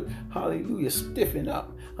should, hallelujah, stiffen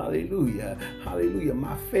up, hallelujah, hallelujah,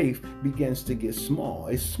 my faith begins to get small.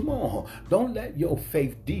 It's small. Don't let your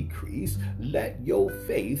faith decrease. Let your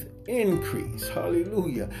faith increase.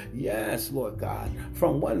 Hallelujah. Yes, Lord God.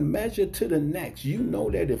 From one measure to the next, you know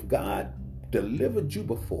that if God delivered you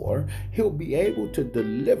before, he'll be able to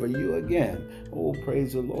deliver you again. Oh,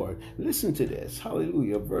 praise the Lord. Listen to this.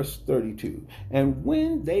 Hallelujah. Verse 32. And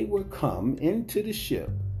when they were come into the ship,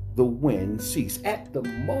 the wind ceased. At the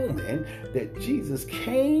moment that Jesus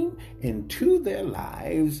came into their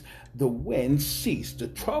lives, the wind ceased. The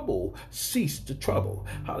trouble ceased to trouble.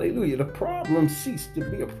 Hallelujah. The problem ceased to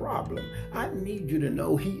be a problem. I need you to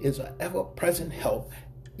know he is an ever-present help.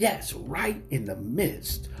 Yes, right in the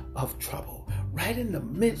midst of trouble. Right in the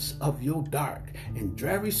midst of your dark and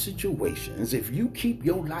dreary situations, if you keep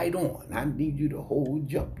your light on, I need you to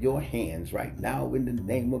hold up your hands right now in the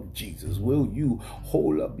name of Jesus. Will you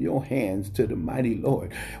hold up your hands to the mighty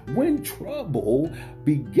Lord? When trouble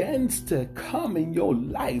begins to come in your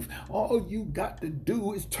life, all you got to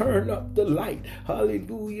do is turn up the light.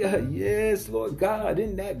 Hallelujah. Yes, Lord God,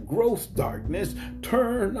 in that gross darkness,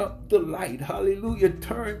 turn up the light. Hallelujah.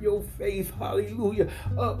 Turn your faith, hallelujah,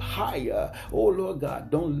 up higher. Oh, Lord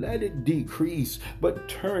God, don't let it decrease, but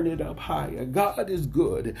turn it up higher. God is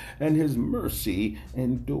good, and his mercy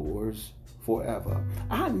endures forever.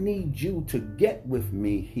 I need you to get with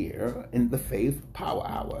me here in the Faith Power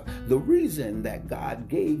Hour. The reason that God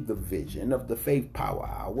gave the vision of the Faith Power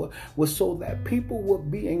Hour was so that people would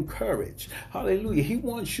be encouraged. Hallelujah. He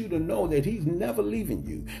wants you to know that he's never leaving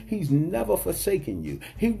you. He's never forsaken you.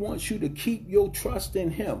 He wants you to keep your trust in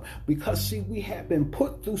him because, see, we have been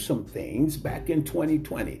put through some things back in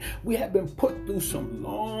 2020. We have been put through some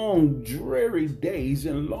long, dreary days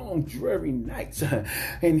and long, dreary nights.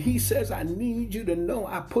 And he says, I need you to know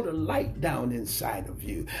I put a light down inside of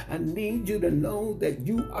you. I need you to know that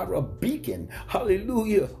you are a beacon.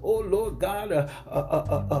 Hallelujah. Oh, Lord God,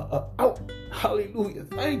 out. Hallelujah.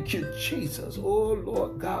 Thank you, Jesus. Oh,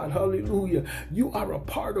 Lord God. Hallelujah. You are a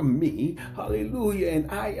part of me. Hallelujah. And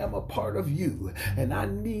I am a part of you. And I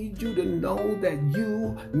need you to know that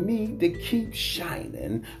you need to keep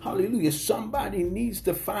shining. Hallelujah. Somebody needs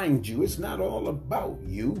to find you. It's not all about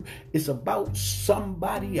you. It's about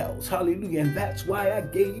somebody else. Hallelujah. And that's why I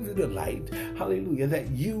gave you the light. Hallelujah.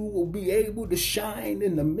 That you will be able to shine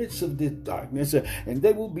in the midst of this darkness. And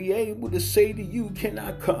they will be able to say to you, can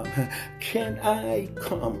I come? Can I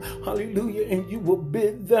come? Hallelujah. And you will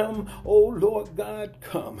bid them, oh Lord God,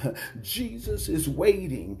 come. Jesus is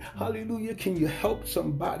waiting. Hallelujah. Can you help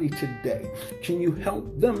somebody today? Can you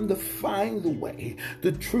help them to find the way,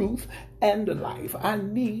 the truth, and the life? I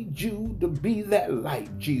need you to be that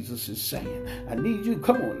light, Jesus is saying. I need you.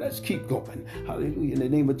 Come on, let's keep going. Hallelujah. In the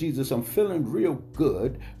name of Jesus, I'm feeling real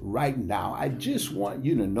good right now. I just want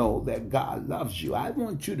you to know that God loves you. I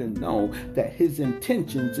want you to know that his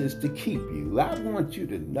intentions is to keep you. I want you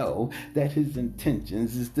to know that his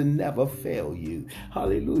intentions is to never fail you.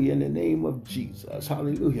 Hallelujah. In the name of Jesus.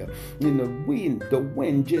 Hallelujah. And the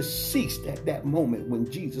wind just ceased at that moment when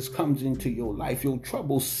Jesus comes into your life. Your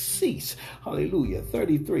troubles cease. Hallelujah.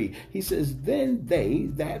 33. He says, then they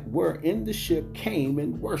that were in the ship came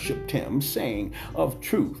and worshipped him, saying, of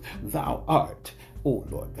truth, thou art, oh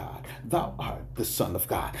Lord God, thou art the Son of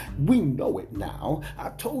God. We know it now. I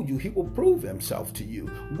told you he will prove himself to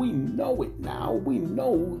you. We know it now. We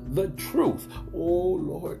know the truth. Oh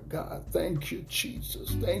Lord God, thank you,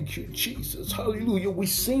 Jesus. Thank you, Jesus. Hallelujah. We've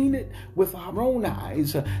seen it with our own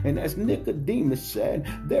eyes. And as Nicodemus said,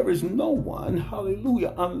 there is no one,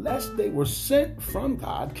 hallelujah, unless they were sent from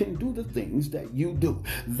God, can do the things that you do.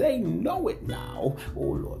 They know it now. Oh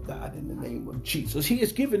Lord God, in the name of Jesus, he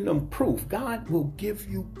has given them proof. God will give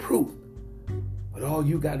you proof. But all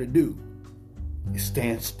you got to do is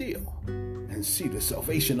stand still and see the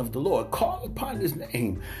salvation of the Lord. Call upon his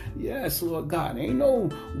name. Yes, Lord God. Ain't no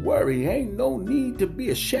worry. Ain't no need to be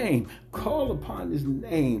ashamed. Call upon his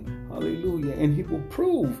name. Hallelujah. And he will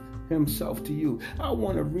prove himself to you. I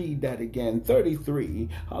want to read that again. 33,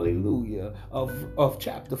 hallelujah, of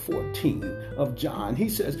chapter 14 of John. He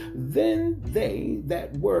says, then they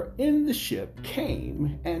that were in the ship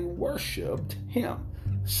came and worshipped him,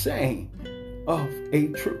 saying, of a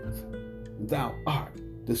truth, thou art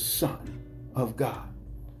the Son of God.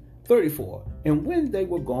 34, and when they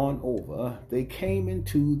were gone over, they came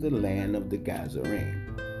into the land of the Gadarene.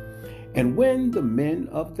 And when the men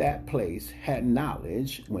of that place had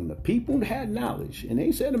knowledge, when the people had knowledge, and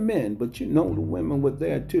they said the men, but you know the women were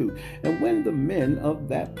there too. And when the men of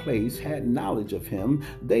that place had knowledge of him,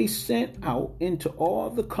 they sent out into all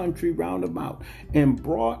the country round about and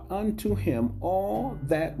brought unto him all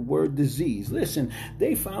that were diseased. Listen,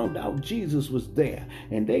 they found out Jesus was there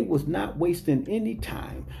and they was not wasting any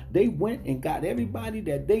time. They went and got everybody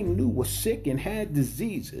that they knew was sick and had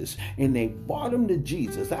diseases and they brought them to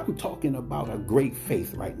Jesus. I'm talking about a great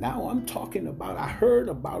faith right now. I'm talking about, I heard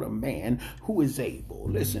about a man who is able.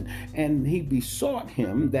 Listen, and he besought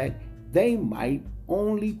him that they might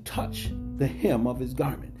only touch the hem of his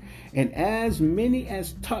garment. And as many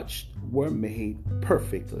as touched were made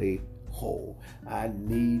perfectly whole. I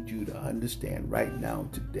need you to understand right now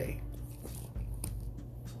today.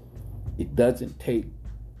 It doesn't take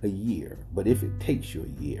a year, but if it takes you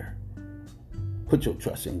a year, put your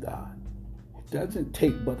trust in God. It doesn't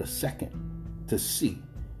take but a second to see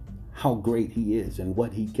how great he is and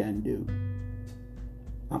what he can do.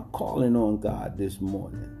 I'm calling on God this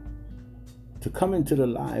morning to come into the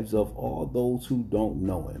lives of all those who don't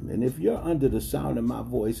know him. And if you're under the sound of my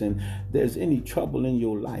voice and there's any trouble in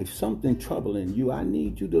your life, something troubling you, I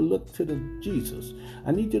need you to look to Jesus.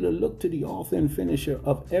 I need you to look to the author and finisher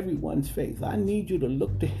of everyone's faith. I need you to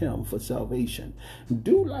look to him for salvation.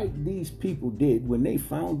 Do like these people did when they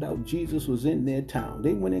found out Jesus was in their town.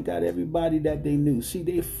 They went and got everybody that they knew. See,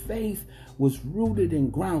 their faith was rooted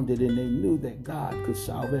and grounded, and they knew that God could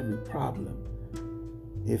solve every problem.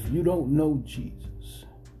 If you don't know Jesus,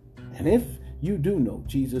 and if you do know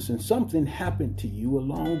Jesus and something happened to you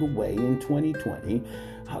along the way in 2020,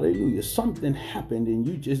 hallelujah, something happened and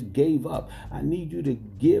you just gave up, I need you to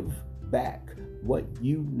give back what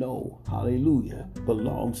you know, hallelujah,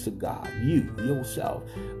 belongs to God. You, yourself,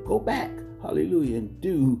 go back, hallelujah, and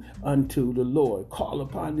do unto the Lord. Call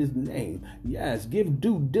upon his name. Yes, give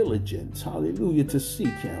due diligence, hallelujah, to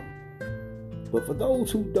seek him. But for those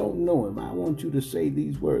who don't know him, I want you to say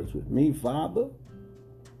these words with me. Father,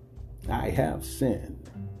 I have sinned,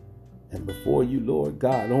 and before you, Lord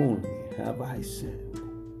God, only have I sinned.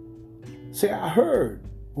 Say, I heard,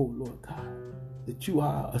 oh Lord God, that you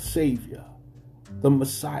are a Savior, the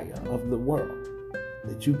Messiah of the world,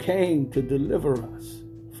 that you came to deliver us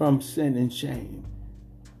from sin and shame.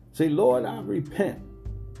 Say, Lord, I repent,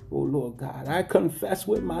 oh Lord God. I confess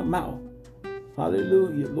with my mouth,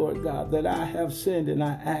 hallelujah, Lord God, that I have sinned, and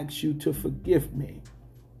I ask you to forgive me.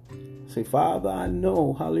 Say, Father, I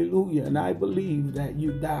know, hallelujah, and I believe that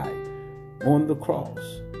you died on the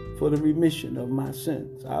cross for the remission of my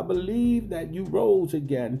sins. I believe that you rose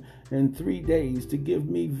again in 3 days to give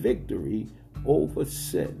me victory over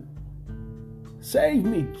sin. Save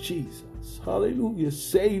me, Jesus. Hallelujah.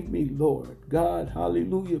 Save me, Lord God.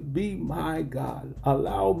 Hallelujah. Be my God.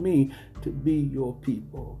 Allow me to be your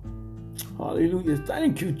people. Hallelujah.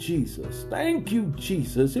 Thank you, Jesus. Thank you,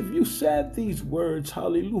 Jesus. If you said these words,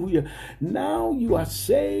 hallelujah, now you are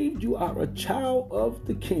saved. You are a child of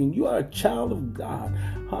the King. You are a child of God.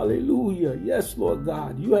 Hallelujah. Yes, Lord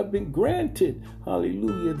God. You have been granted,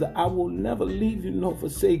 hallelujah, that I will never leave you nor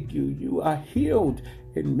forsake you. You are healed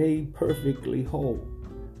and made perfectly whole.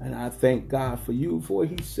 And I thank God for you, for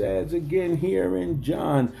he says again here in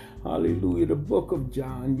John, hallelujah, the book of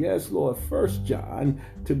John, yes, Lord, 1 John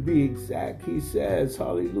to be exact, he says,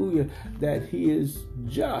 hallelujah, that he is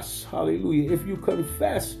just, hallelujah, if you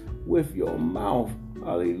confess with your mouth,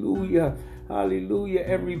 hallelujah, hallelujah,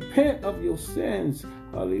 and repent of your sins,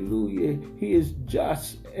 hallelujah, he is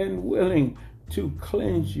just and willing to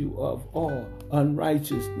cleanse you of all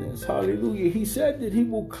unrighteousness, hallelujah. He said that he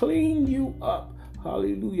will clean you up,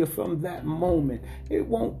 hallelujah, from that moment. It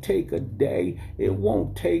won't take a day. It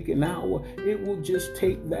won't take an hour. It will just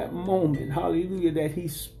take that moment, hallelujah, that he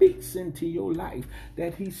speaks into your life,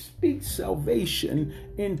 that he speaks salvation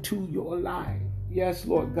into your life. Yes,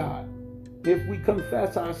 Lord God. If we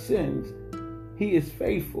confess our sins, he is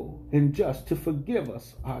faithful and just to forgive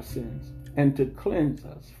us our sins and to cleanse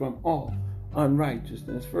us from all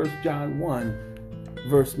unrighteousness. 1 John 1,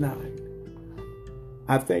 verse 9.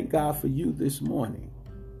 I thank God for you this morning.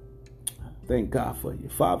 Thank God for you.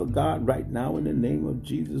 Father God, right now in the name of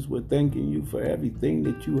Jesus, we're thanking you for everything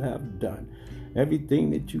that you have done, everything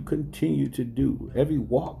that you continue to do, every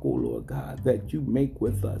walk, oh Lord God, that you make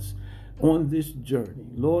with us on this journey.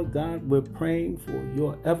 Lord God, we're praying for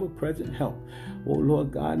your ever-present help, oh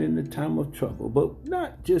Lord God, in the time of trouble, but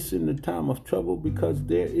not just in the time of trouble, because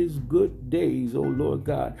there is good days, oh Lord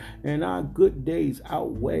God, and our good days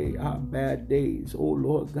outweigh our bad days, oh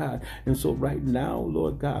Lord God. And so right now,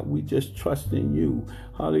 Lord God, we just trust in you.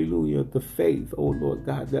 Hallelujah. The faith, oh Lord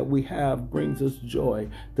God, that we have brings us joy.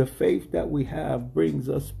 The faith that we have brings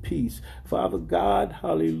us peace. Father God,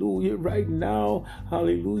 hallelujah, right now,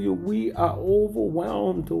 hallelujah, we are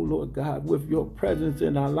overwhelmed, oh Lord God, with your presence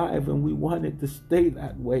in our life, and we want it to stay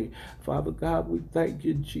that way. Father God, we thank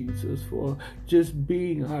you, Jesus, for just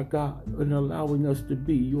being our God and allowing us to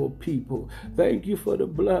be your people. Thank you for the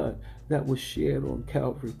blood that was shed on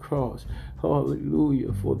Calvary cross.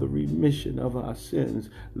 Hallelujah, for the remission of our sins.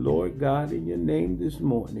 Lord God, in your name this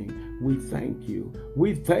morning, we thank you.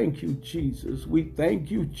 We thank you, Jesus. We thank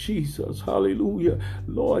you, Jesus. Hallelujah.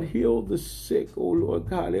 Lord, heal the sick, oh Lord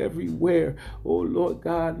God, everywhere. Oh Lord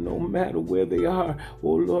God, no matter where they are.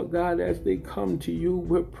 Oh Lord God, as they come to you,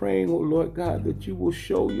 we're praying, oh Lord God, that you will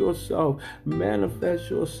show yourself, manifest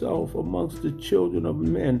yourself amongst the children of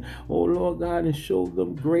men, oh Lord God, and show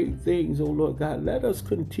them great things, oh Lord God. Let us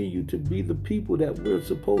continue to be the people that we're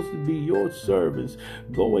supposed to be, your servants,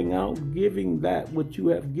 going out, giving that which you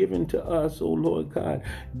have given to us, oh Lord God,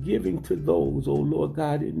 giving to those, oh Lord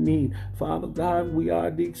God, in need. Father God, we are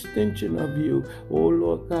the extension of you, oh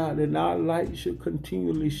Lord God, and our light should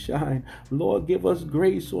continually shine. Lord, give us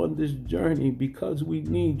grace on this journey because we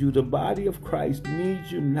need you. The body of Christ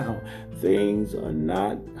needs you now. Things are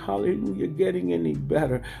not, hallelujah, getting any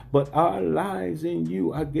better, but our lives in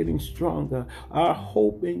you are getting stronger. Our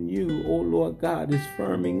hope in you, oh Lord God, is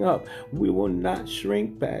firming up. We will not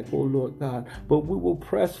shrink back, oh Lord God, but we will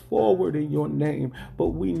press forward in your name. But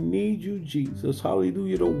we need you, Jesus,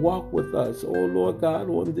 hallelujah, to walk with us, oh Lord God,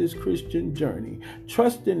 on this Christian journey,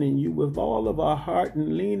 trusting in you with all of our heart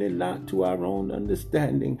and leaning not to our own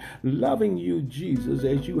understanding, loving you, Jesus,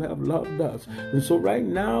 as you have loved us. And so right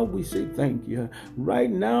now we say thank you.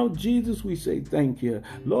 Right now, Jesus, we say thank you.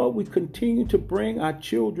 Lord, we continue to bring our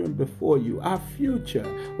children before you, our future,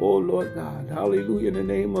 oh Lord God, hallelujah, in the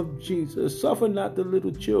name of Jesus. Suffer not the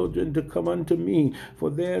little children to come unto me, for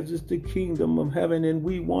theirs is the kingdom of heaven. And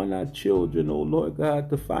we want our children, oh Lord God,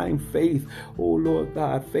 to find faith, oh Lord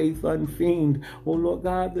God, faith unfeigned, oh Lord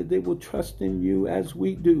God, that they will trust in you as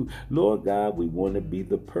we do. Lord God, we want to be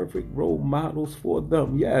the perfect role models for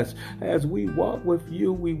them. Yes, as we walk with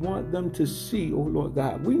you, we want them to see, oh Lord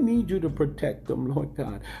God, we need you to protect them, Lord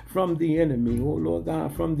God, from the enemy, oh Lord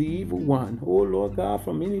God, from the evil one, oh Lord God,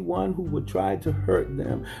 from anyone who would try to hurt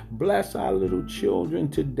them. Bless our little children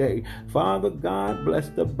today. Father God, bless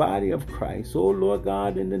the body of Christ, oh Lord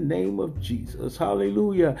God, in the name of Jesus.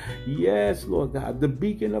 Hallelujah. Yes, Lord God, the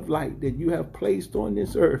beacon of light that you have placed on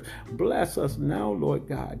this earth. Bless us now, Lord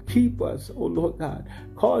God. Keep us, oh Lord God.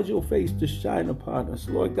 Cause your face to shine upon us,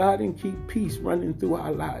 Lord God, and keep peace running through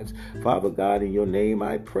our lives. Father God, in your name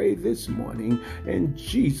I pray this morning, in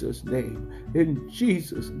Jesus' name, in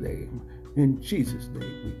Jesus' name, in Jesus'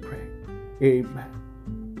 name we pray.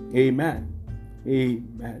 Amen. Amen.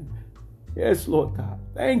 Amen. Yes, Lord God.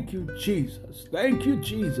 Thank you, Jesus. Thank you,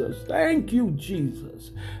 Jesus. Thank you,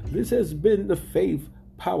 Jesus. This has been the Faith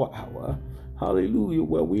Power Hour. Hallelujah,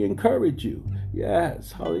 where we encourage you.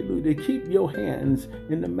 Yes, hallelujah, to keep your hands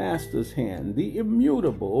in the Master's hand, the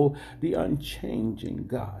immutable, the unchanging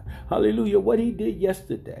God. Hallelujah, what he did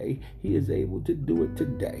yesterday, he is able to do it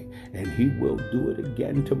today, and he will do it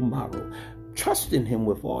again tomorrow. Trust in him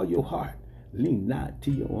with all your heart. Lean not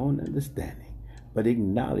to your own understanding, but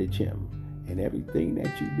acknowledge him in everything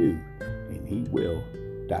that you do, and he will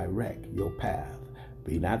direct your path.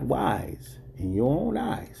 Be not wise in your own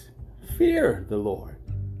eyes. Fear the Lord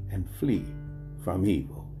and flee from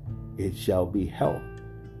evil. It shall be health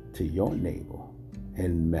to your navel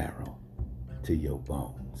and marrow to your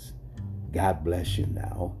bones. God bless you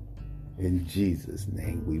now. In Jesus'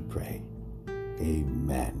 name we pray.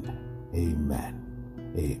 Amen.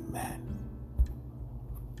 Amen. Amen.